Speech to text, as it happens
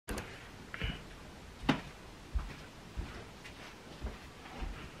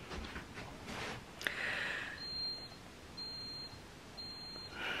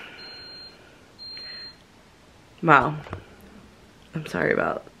Wow. I'm sorry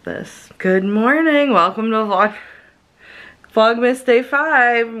about this. Good morning. Welcome to Vlogmas Day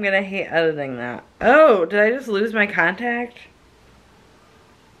 5. I'm gonna hate editing that. Oh, did I just lose my contact?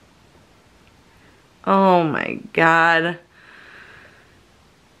 Oh my god.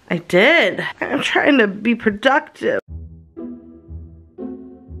 I did. I'm trying to be productive.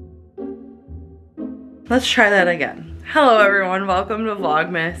 Let's try that again. Hello everyone, welcome to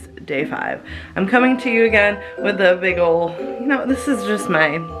Vlogmas Day 5. I'm coming to you again with a big ol', this is just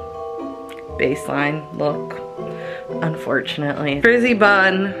my baseline look, unfortunately. Frizzy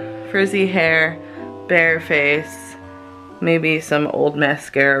bun, frizzy hair, bare face, maybe some old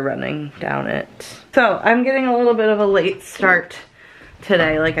mascara running down it. So I'm getting a little bit of a late start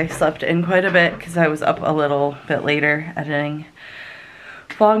today. Like, I slept in quite a bit because I was up a little bit later editing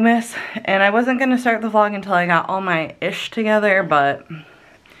Vlogmas, and I wasn't gonna start the vlog until I got all my ish together, but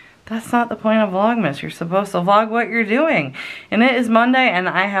that's not the point of Vlogmas. You're supposed to vlog what you're doing, and it is Monday and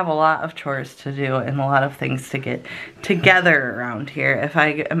I have a lot of chores to do and a lot of things to get together around here. If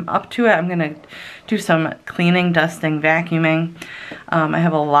I am up to it, I'm gonna do some cleaning, dusting, vacuuming. I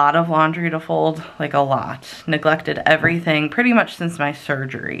have a lot of laundry to fold, like a lot. Neglected everything pretty much since my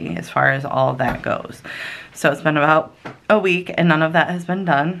surgery as far as all of that goes. So it's been about a week and none of that has been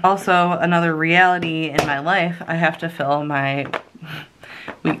done. Also, another reality in my life, I have to fill my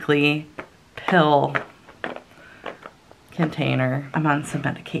weekly pill container. I'm on some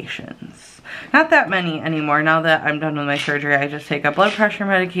medications. Not that many anymore. Now that I'm done with my surgery, I just take a blood pressure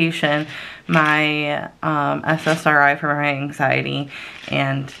medication, my SSRI for my anxiety,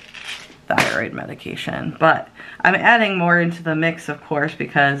 and thyroid medication. But I'm adding more into the mix, of course,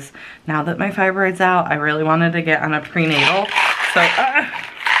 because now that my fibroid's out, I really wanted to get on a prenatal. So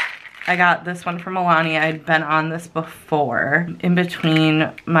I got this one from Alani. I'd been on this before. In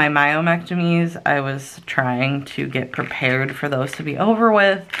between my myomectomies, I was trying to get prepared for those to be over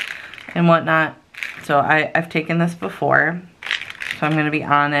with and whatnot. So I've taken this before. So I'm gonna be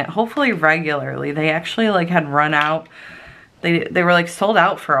on it, hopefully regularly. They actually had run out. They were sold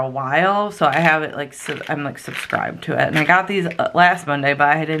out for a while, so I have it I'm subscribed to it. And I got these last Monday,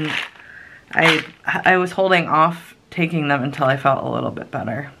 but I was holding off taking them until I felt a little bit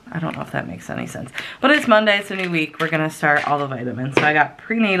better. I don't know if that makes any sense. But it's Monday, it's a new week. We're gonna start all the vitamins. So I got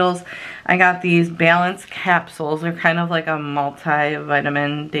prenatals. I got these Balance capsules. They're kind of like a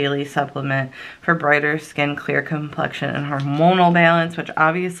multivitamin daily supplement for brighter skin, clear complexion, and hormonal balance, which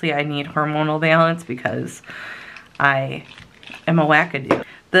obviously I need hormonal balance because I am a wackadoo.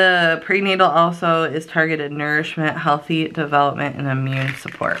 The prenatal also is targeted nourishment, healthy development, and immune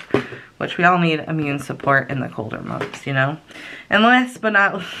support, which we all need immune support in the colder months, And last but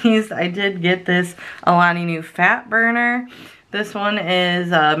not least, I did get this Alani new fat burner. This one is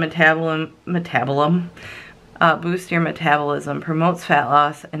boost your metabolism, promotes fat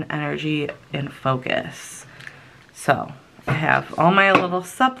loss and energy and focus. So I have all my little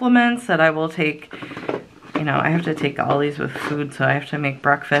supplements that I will take. I have to take all these with food, so I have to make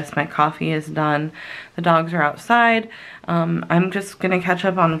breakfast. My coffee is done. The dogs are outside. I'm just going to catch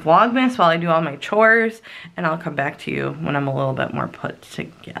up on Vlogmas while I do all my chores, and I'll come back to you when I'm a little bit more put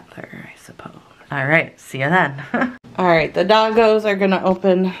together, I suppose. All right, see you then. All right, the doggos are going to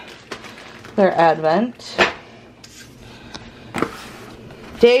open their advent.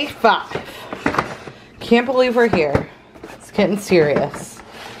 Day 5. Can't believe we're here. It's getting serious.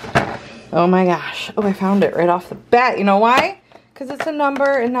 Oh my gosh. Oh, I found it right off the bat. You know why? Because it's a number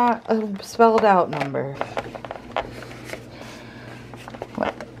and not a spelled out number.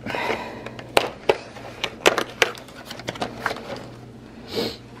 What?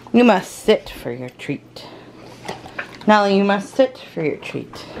 You must sit for your treat. Nolly, you must sit for your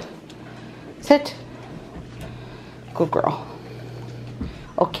treat. Sit. Good girl.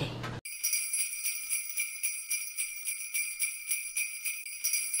 Okay.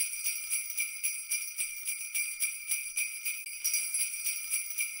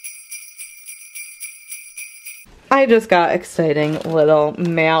 I just got exciting little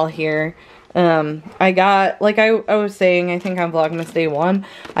mail here. I got, like I was saying, I think on Vlogmas Day 1,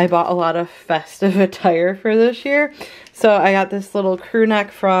 I bought a lot of festive attire for this year. So I got this little crew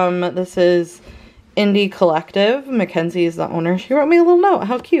neck from, this is Indie Collective. Mackenzie is the owner. She wrote me a little note.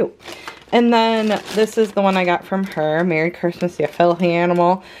 How cute. And then this is the one I got from her. Merry Christmas, you filthy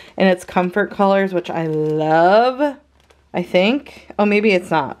animal. And it's comfort colors, which I love, I think. Oh, maybe it's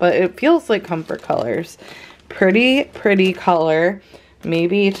not, but it feels like comfort colors. Pretty color.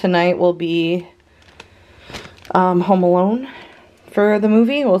 Maybe tonight will be Home Alone for the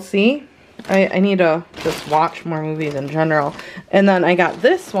movie. We'll see. I need to just watch more movies in general. And then I got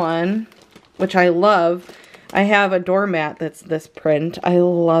this one, which I love. I have a doormat that's this print. I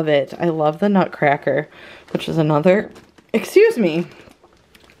love it. I love the Nutcracker, which is another, excuse me,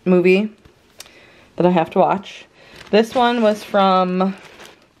 movie that I have to watch. This one was from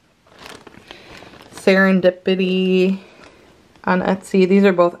Serendipity on Etsy. These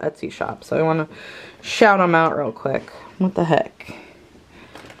are both Etsy shops, so I want to shout them out real quick. What the heck?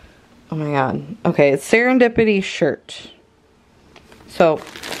 Oh my god. Okay, it's Serendipity shirt. So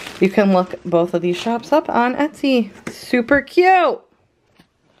you can look both of these shops up on Etsy. Super cute.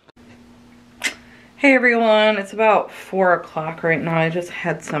 Hey everyone, it's about 4 o'clock right now. I just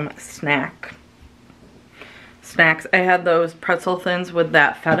had some snacks. I had those pretzel thins with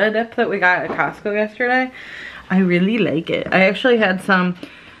that feta dip that we got at Costco yesterday. I really like it. I actually had some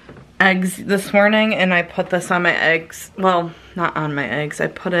eggs this morning and I put this on my eggs. Well, not on my eggs. I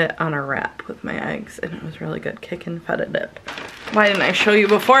put it on a wrap with my eggs and it was really good. Kickin' feta dip. Why didn't I show you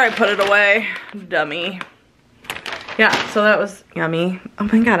before I put it away? Dummy. Yeah, so that was yummy. Oh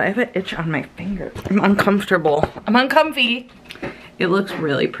my god, I have an itch on my finger. I'm uncomfortable. I'm uncomfy. It looks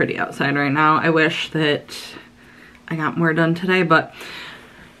really pretty outside right now. I wish that I got more done today, but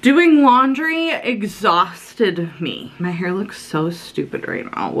doing laundry exhausted me. My hair looks so stupid right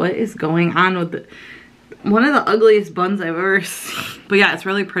now. What is going on with it? One of the ugliest buns I've ever seen. But yeah, it's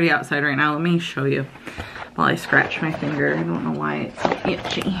really pretty outside right now. Let me show you while I scratch my finger. I don't know why it's so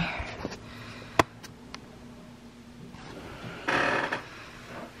itchy.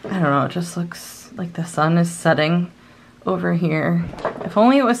 I don't know, it just looks like the sun is setting over here. If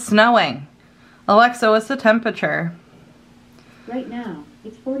only it was snowing. Alexa, what's the temperature? Right now,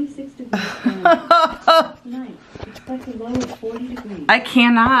 it's 46 degrees tonight. Expect a low of 40 degrees. I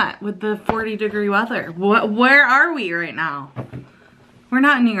cannot with the 40-degree weather. Where are we right now? We're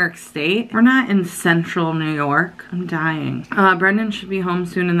not in New York State. We're not in central New York. I'm dying. Brendan should be home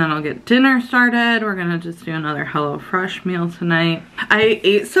soon and then I'll get dinner started. We're gonna just do another HelloFresh meal tonight. I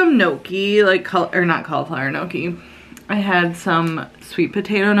ate some gnocchi, like, or not cauliflower gnocchi. I had some sweet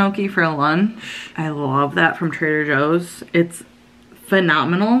potato gnocchi for lunch. I love that from Trader Joe's. It's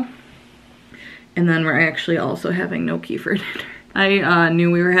phenomenal. And then we're actually also having gnocchi for dinner. I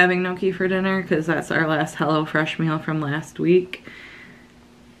knew we were having gnocchi for dinner because that's our last HelloFresh meal from last week.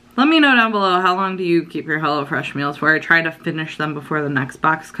 Let me know down below, how long do you keep your HelloFresh meals for? I try to finish them before the next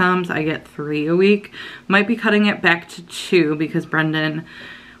box comes. I get 3 a week. Might be cutting it back to 2 because Brendan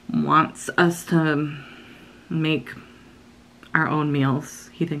wants us to make our own meals.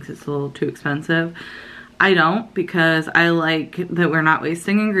 He thinks it's a little too expensive. I don't, because I like that we're not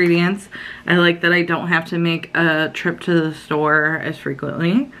wasting ingredients. I like that I don't have to make a trip to the store as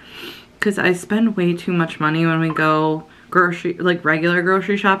frequently because I spend way too much money when we go regular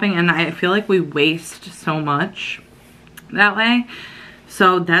grocery shopping, and I feel like we waste so much that way.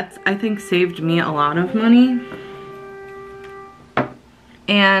 So that's, I think, saved me a lot of money.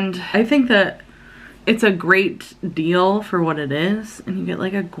 And I think that it's a great deal for what it is, and you get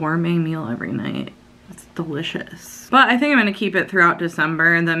like a gourmet meal every night. It's delicious. But I think I'm gonna keep it throughout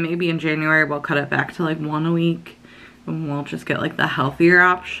December, and then maybe in January we'll cut it back to like 1 a week. And we'll just get like the healthier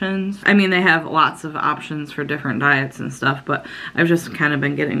options. I mean, they have lots of options for different diets and stuff, but I've just kind of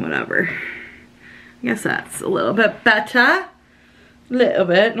been getting whatever. I guess that's a little bit better. A little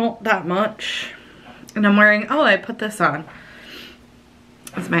bit, not that much. And I'm wearing, oh, I put this on.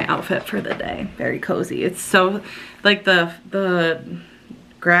 It's my outfit for the day. Very cozy. It's so, like the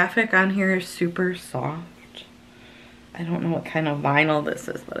graphic on here is super soft. I don't know what kind of vinyl this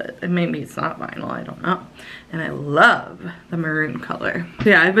is, but maybe it's not vinyl, I don't know. And I love the maroon color.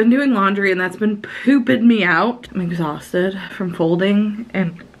 Yeah, I've been doing laundry and that's been pooping me out. I'm exhausted from folding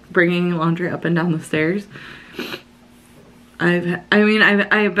and bringing laundry up and down the stairs. I've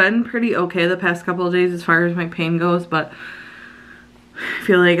been pretty okay the past couple of days as far as my pain goes, but I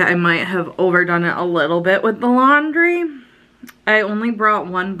feel like I might have overdone it a little bit with the laundry. I only brought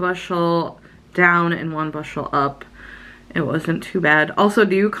 1 bushel down and 1 bushel up. It wasn't too bad. Also,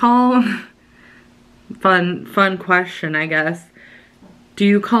 do you call, fun question, I guess. Do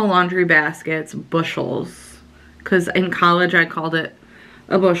you call laundry baskets bushels? Because in college I called it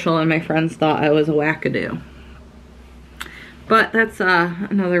a bushel and my friends thought I was a wackadoo. But that's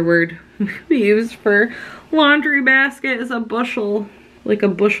another word we use for laundry basket is a bushel. Like a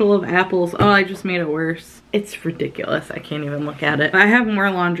bushel of apples. Oh, I just made it worse. It's ridiculous. I can't even look at it. I have more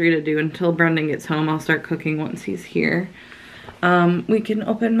laundry to do until Brendan gets home. I'll start cooking once he's here. We can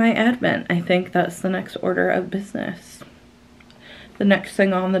open my advent. I think that's the next order of business. The next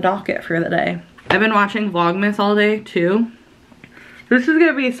thing on the docket for the day. I've been watching Vlogmas all day too. This is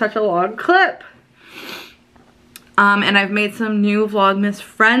gonna be such a long clip. And I've made some new Vlogmas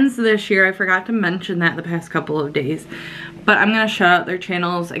friends this year. I forgot to mention that the past couple of days. But I'm going to shout out their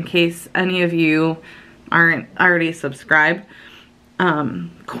channels in case any of you aren't already subscribed.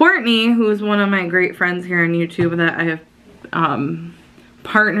 Courtney, who is one of my great friends here on YouTube that I have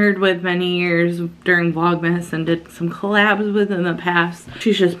partnered with many years during Vlogmas and did some collabs with in the past.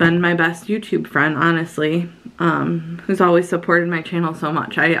 She's just been my best YouTube friend, honestly, who's always supported my channel so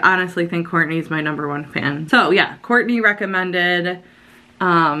much. I honestly think Courtney's my #1 fan. So yeah, Courtney recommended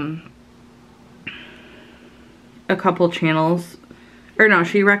a couple channels, or no,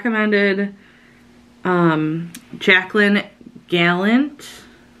 she recommended Jaclyn Gallant's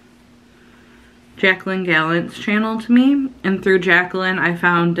channel to me, and through Jaclyn I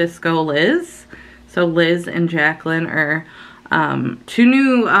found Disco Liz. So Liz and Jaclyn are two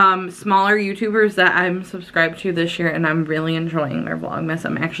new smaller YouTubers that I'm subscribed to this year, and I'm really enjoying their Vlogmas.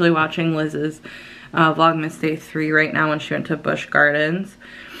 I'm actually watching Liz's Vlogmas Day 3 right now when she went to Busch Gardens,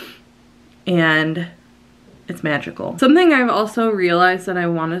 and it's magical. Something I've also realized that I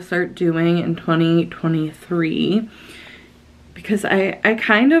want to start doing in 2023, because I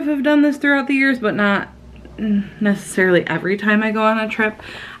kind of have done this throughout the years, but not necessarily every time I go on a trip.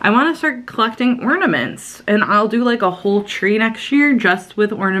 I want to start collecting ornaments, and I'll do like a whole tree next year just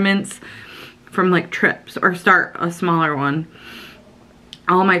with ornaments from like trips, or start a smaller one.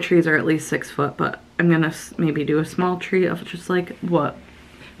 All my trees are at least 6 foot, but I'm gonna maybe do a small tree of just like what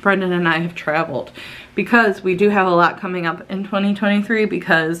Brendan and I have traveled, because we do have a lot coming up in 2023,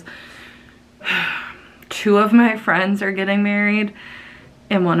 because 2 of my friends are getting married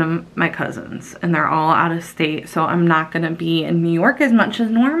and 1 of my cousins, and they're all out of state, so I'm not gonna be in New York as much as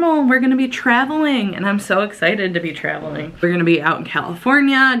normal. We're gonna be traveling, and I'm so excited to be traveling. We're gonna be out in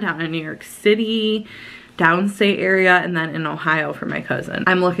California, down in New York City, downstate area, and then in Ohio for my cousin.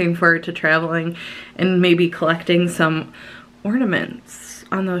 I'm looking forward to traveling and maybe collecting some ornaments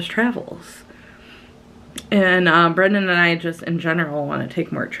on those travels. And Brendan and I just in general want to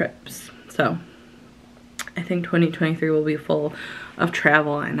take more trips, so I think 2023 will be full of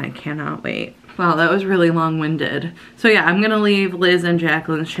travel, and I cannot wait. Wow, that was really long-winded. So yeah, I'm gonna leave Liz and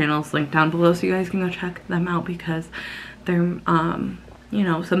Jaclyn's channels linked down below so you guys can go check them out, because they're you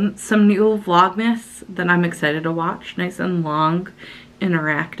know, some new Vlogmas that I'm excited to watch. Nice and long,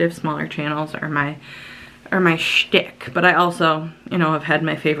 interactive, smaller channels are my shtick. But I also, you know, have had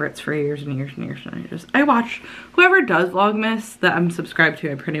my favorites for years and years and years, and I watch whoever does Vlogmas that I'm subscribed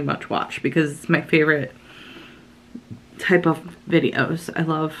to. I pretty much watch, because it's my favorite type of videos. I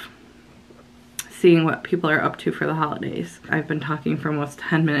love seeing what people are up to for the holidays. I've been talking for almost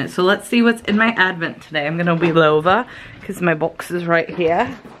 10 minutes, so let's see what's in my advent today. I'm gonna be Lova, because my box is right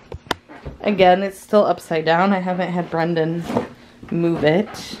here. Again, it's still upside down. I haven't had Brendan move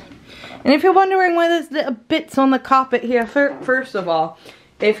it. And if you're wondering why there's little bits on the carpet here, first of all,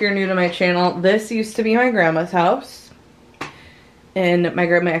 if you're new to my channel, this used to be my grandma's house. And my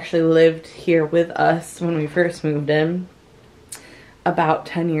grandma actually lived here with us when we first moved in. About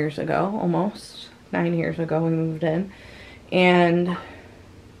 10 years ago, almost 9 years ago we moved in. And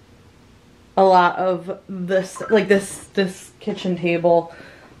a lot of this, like this kitchen table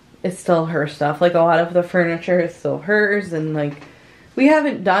is still her stuff. Like a lot of the furniture is still hers, and like we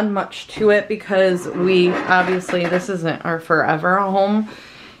haven't done much to it because we obviously, this isn't our forever home.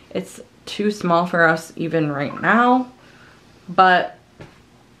 It's too small for us even right now. But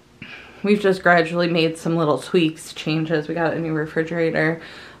we've just gradually made some little tweaks, changes. We got a new refrigerator.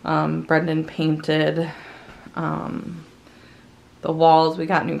 Brendan painted the walls. We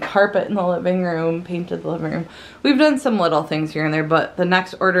got new carpet in the living room, painted the living room. We've done some little things here and there, but the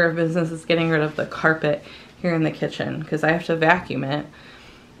next order of business is getting rid of the carpet here in the kitchen, because I have to vacuum it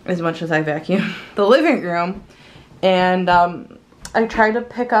as much as I vacuum the living room. And I tried to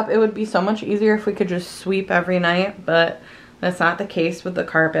pick up, it would be so much easier if we could just sweep every night, but that's not the case with the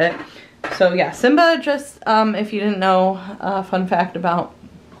carpet. So yeah, Simba just, if you didn't know, a fun fact about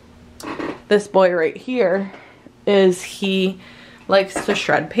this boy right here is he likes to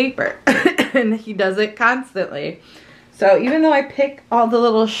shred paper and he does it constantly. So even though I pick all the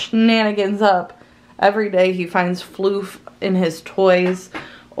little shenanigans up every day, he finds floof in his toys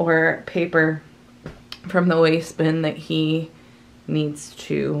or paper from the waste bin that he needs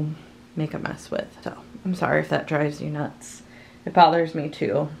to make a mess with. So I'm sorry if that drives you nuts. It bothers me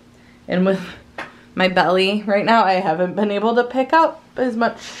too. And with my belly right now, I haven't been able to pick up as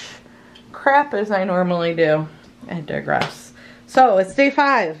much crap as I normally do. I digress. So it's day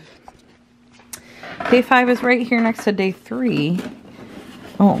 5. Day 5 is right here next to day 3.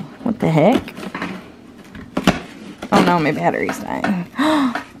 Oh, what the heck? Oh no, my battery's dying.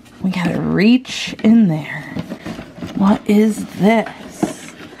 We gotta reach in there. What is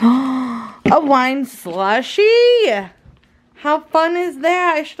this? A wine slushie? How fun is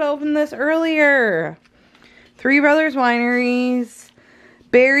that? I should have opened this earlier. Three Brothers Wineries.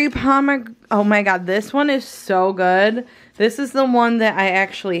 Berry pomegranate. Oh my god, this one is so good. This is the one that I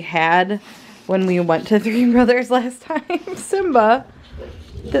actually had when we went to Three Brothers last time. Simba.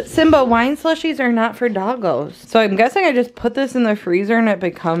 The Simba, wine slushies are not for doggos. So I'm guessing I just put this in the freezer and it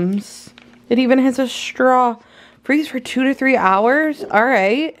becomes... It even has a straw. Freeze for 2 to 3 hours?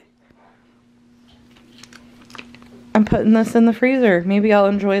 Alright. I'm putting this in the freezer. Maybe I'll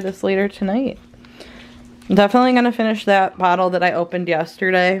enjoy this later tonight. I'm definitely going to finish that bottle that I opened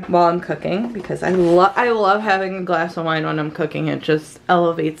yesterday while I'm cooking because I love having a glass of wine when I'm cooking. It just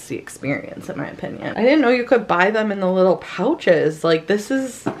elevates the experience, in my opinion. I didn't know you could buy them in the little pouches. Like, this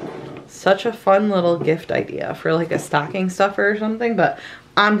is such a fun little gift idea for like a stocking stuffer or something, but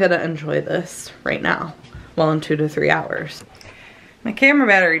I'm going to enjoy this right now. Well, in 2 to 3 hours. My camera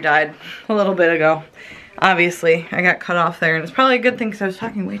battery died a little bit ago. Obviously, I got cut off there, and it's probably a good thing because I was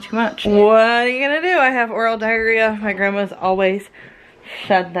talking way too much. What are you gonna do? I have oral diarrhea. My grandma's always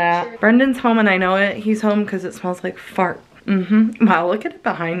said that. Brendan's home, and I know it. He's home because it smells like fart. Wow, look at it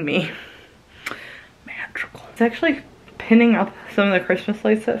behind me. Magical. It's actually pinning up some of the Christmas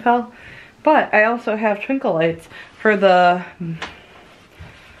lights that fell, but I also have twinkle lights for the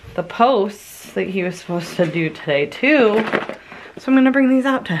posts that he was supposed to do today too. So I'm gonna bring these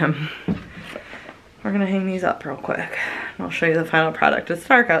out to him. We're gonna hang these up real quick. I'll show you the final product. It's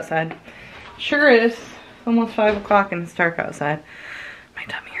dark outside. Sure is. Almost 5 o'clock and it's dark outside. My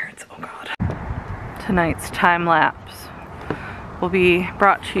tummy hurts, oh god. Tonight's time lapse will be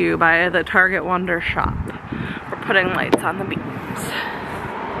brought to you by the Target Wonder Shop. We're putting lights on the beams.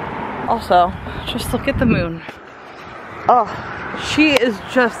 Also, just look at the moon. Oh, she is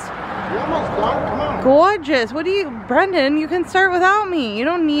just gorgeous. What do you, Brendan, you can start without me. You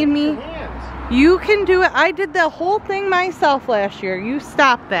don't need me. You can do it. I did the whole thing myself last year. You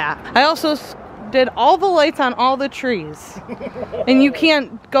stop that. I also did all the lights on all the trees. And you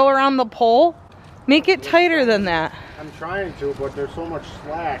can't go around the pole. Make it tighter than that. I'm trying to, but there's so much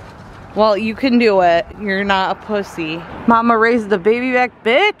slack. Well, you can do it. You're not a pussy. Mama raised a baby back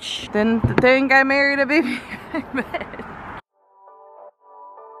bitch. Then think I married a baby back bitch.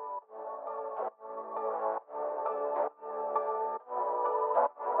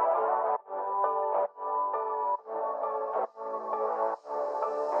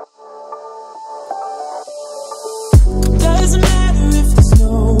 Doesn't matter if the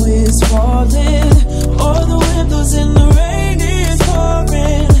snow is falling or the windows in the rain is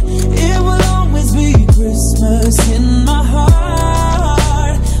pouring. It will always be Christmas in my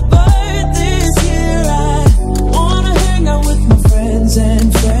heart. But this year I wanna hang out with my friends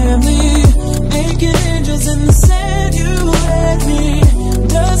and family, making angels in the sand, you and me.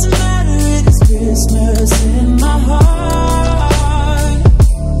 Doesn't matter, it is Christmas in my heart.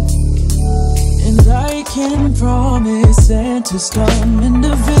 And I can promise Santa's coming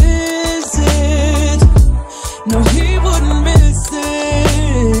to visit. No, he wouldn't miss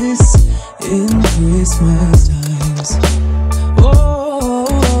this in Christmas times.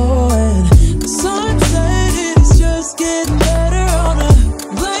 Oh, and the sunset is just getting better on a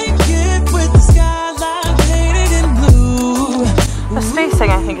blanket with the skyline painted in blue. The spacing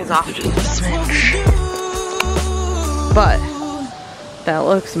I think is off just a smidge. But that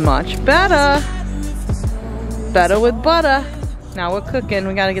looks much better. Better with butter. Now we're cooking.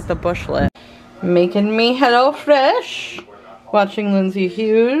 We gotta get the bush lit. Making me Hello Fresh. Watching Lindsay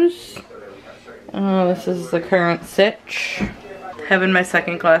Hughes. Oh, this is the current sitch. Having my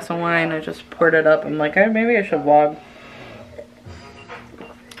second glass of wine. I just poured it up. I'm like, maybe I should vlog.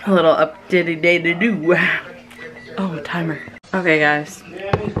 A little up-diddy-day-to-do. Oh, timer. Okay, guys.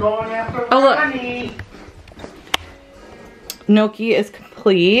 Oh, look. Gnocchi is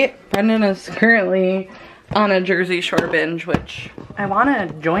complete. Brendan is currently on a Jersey Shore binge, which I want to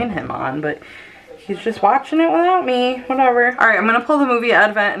join him on, but he's just watching it without me. Whatever. Alright, I'm going to pull the movie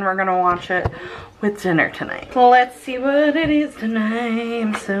Advent and we're going to watch it with dinner tonight. Let's see what it is tonight.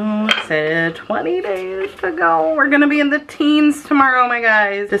 I'm so excited. 20 days to go. We're going to be in the teens tomorrow, my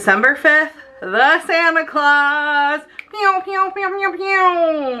guys. December 5th, the Santa Claus. Pew, pew, pew, pew,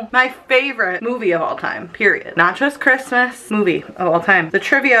 pew. My favorite movie of all time, period. Not just Christmas, movie of all time. The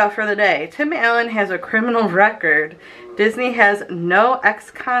trivia for the day. Tim Allen has a criminal record. Disney has no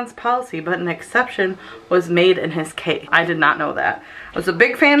ex-cons policy, but an exception was made in his case. I did not know that. I was a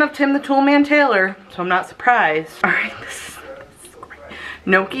big fan of Tim the Toolman Taylor, so I'm not surprised. Alright, this is great.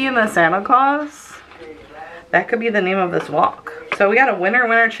 Gnocchi and the Santa Claus. That could be the name of this walk. So we got a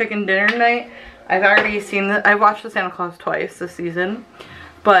winner chicken dinner tonight. I've already seen I watched the Santa Claus twice this season,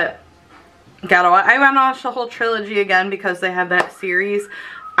 but I want to watch the whole trilogy again because they have that series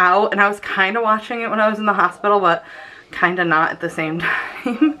out, and I was kind of watching it when I was in the hospital, but kind of not at the same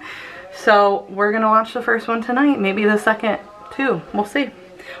time. So we're gonna watch the first one tonight, maybe the second too. We'll see.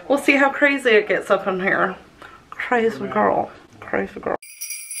 We'll see how crazy it gets up in here. Crazy girl. Crazy girl.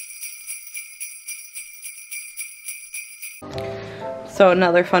 So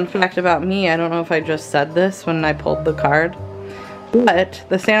another fun fact about me, I don't know if I just said this when I pulled the card, but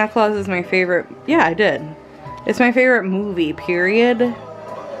the Santa Claus is my favorite. Yeah, I did. It's my favorite movie, period.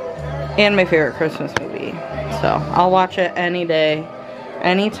 And my favorite Christmas movie. So I'll watch it any day,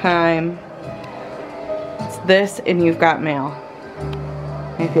 anytime. It's this and You've Got Mail.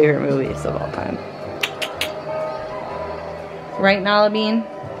 My favorite movies of all time. Right, Nalabine?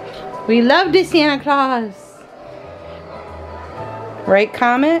 We love the Santa Claus. Right,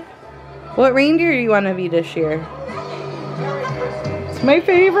 Comet? What reindeer do you want to be this year? It's my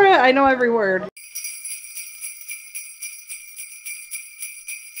favorite. I know every word.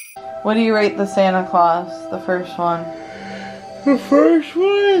 What do you rate the Santa Claus, the first one? The first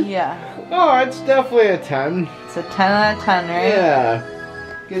one? Yeah. Oh, it's definitely a 10. It's a 10 out of 10, right? Yeah.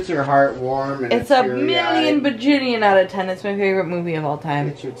 Gets your heart warm and It's a million bajillion out of 10. It's my favorite movie of all time.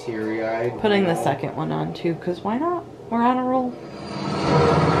 Gets you teary-eyed. Putting the second one on too, because why not? We're on a roll.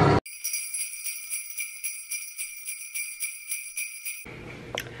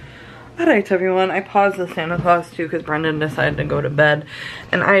 Alright everyone, I paused the Santa Claus too because Brendan decided to go to bed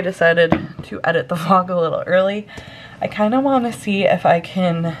and I decided to edit the vlog a little early. I kind of want to see if I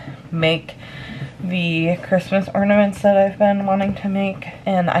can make the Christmas ornaments that I've been wanting to make,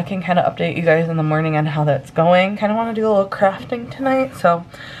 and I can kind of update you guys in the morning on how that's going. Kind of want to do a little crafting tonight, so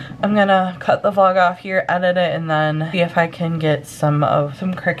I'm gonna cut the vlog off here, edit it, and then see if I can get some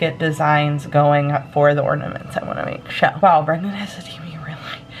Cricut designs going for the ornaments I want to make. So, wow, Brendan has a TV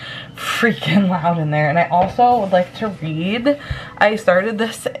freaking loud in there. And I also would like to read. I started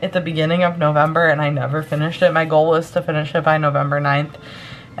this at the beginning of November and I never finished it. My goal was to finish it by November 9th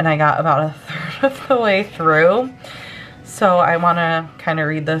and I got about a third of the way through. So I want to kind of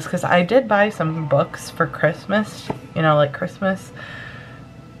read this because I did buy some books for Christmas, you know, like Christmas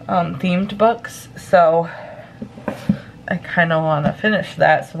themed books. So I kind of want to finish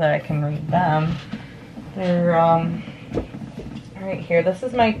that so that I can read them. They're right here. This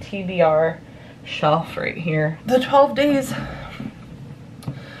is my TBR shelf right here. The 12 days.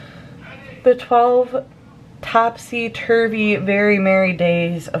 The 12 topsy-turvy, very merry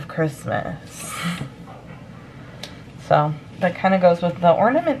days of Christmas. So that kind of goes with the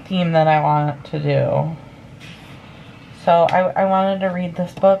ornament theme that I want to do. So I wanted to read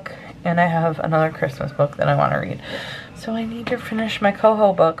this book, and I have another Christmas book that I want to read. So I need to finish my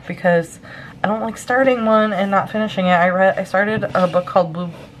Coho book because I don't like starting one and not finishing it. I started a book called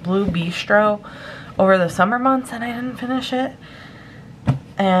Blue Bistro over the summer months and I didn't finish it.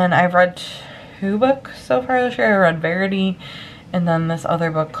 And I've read 2 books so far this year. I read Verity and then this other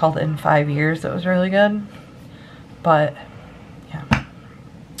book called In 5 Years that was really good. But yeah,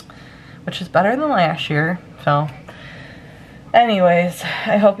 which is better than last year. So anyways,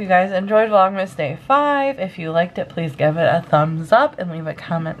 I hope you guys enjoyed Vlogmas Day 5. If you liked it, please give it a thumbs up and leave a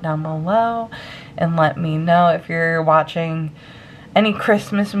comment down below. And let me know if you're watching any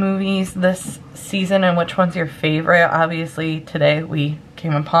Christmas movies this season and which one's your favorite. Obviously, today we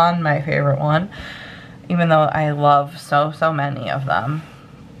came upon my favorite one, even though I love so many of them.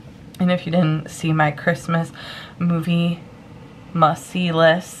 And if you didn't see my Christmas movie must-see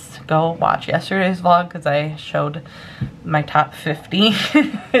list, go watch yesterday's vlog because I showed my top 50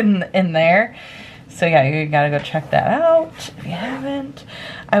 in there. So yeah, you gotta go check that out if you haven't.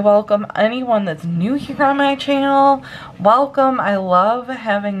 I welcome anyone that's new here on my channel. Welcome. I love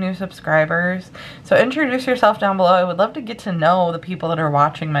having new subscribers. So introduce yourself down below. I would love to get to know the people that are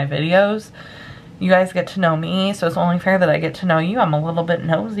watching my videos. You guys get to know me, so it's only fair that I get to know you. I'm a little bit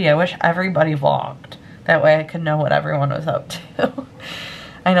nosy. I wish everybody vlogged. That way I could know what everyone was up to.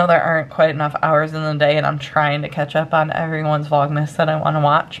 I know there aren't quite enough hours in the day and I'm trying to catch up on everyone's Vlogmas that I want to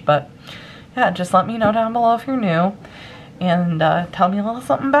watch. But yeah, just let me know down below if you're new. And tell me a little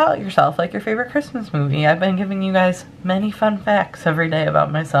something about yourself, like your favorite Christmas movie. I've been giving you guys many fun facts every day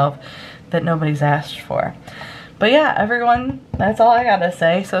about myself that nobody's asked for. But yeah, everyone, that's all I gotta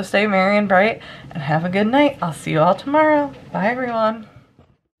say. So stay merry and bright and have a good night. I'll see you all tomorrow. Bye, everyone.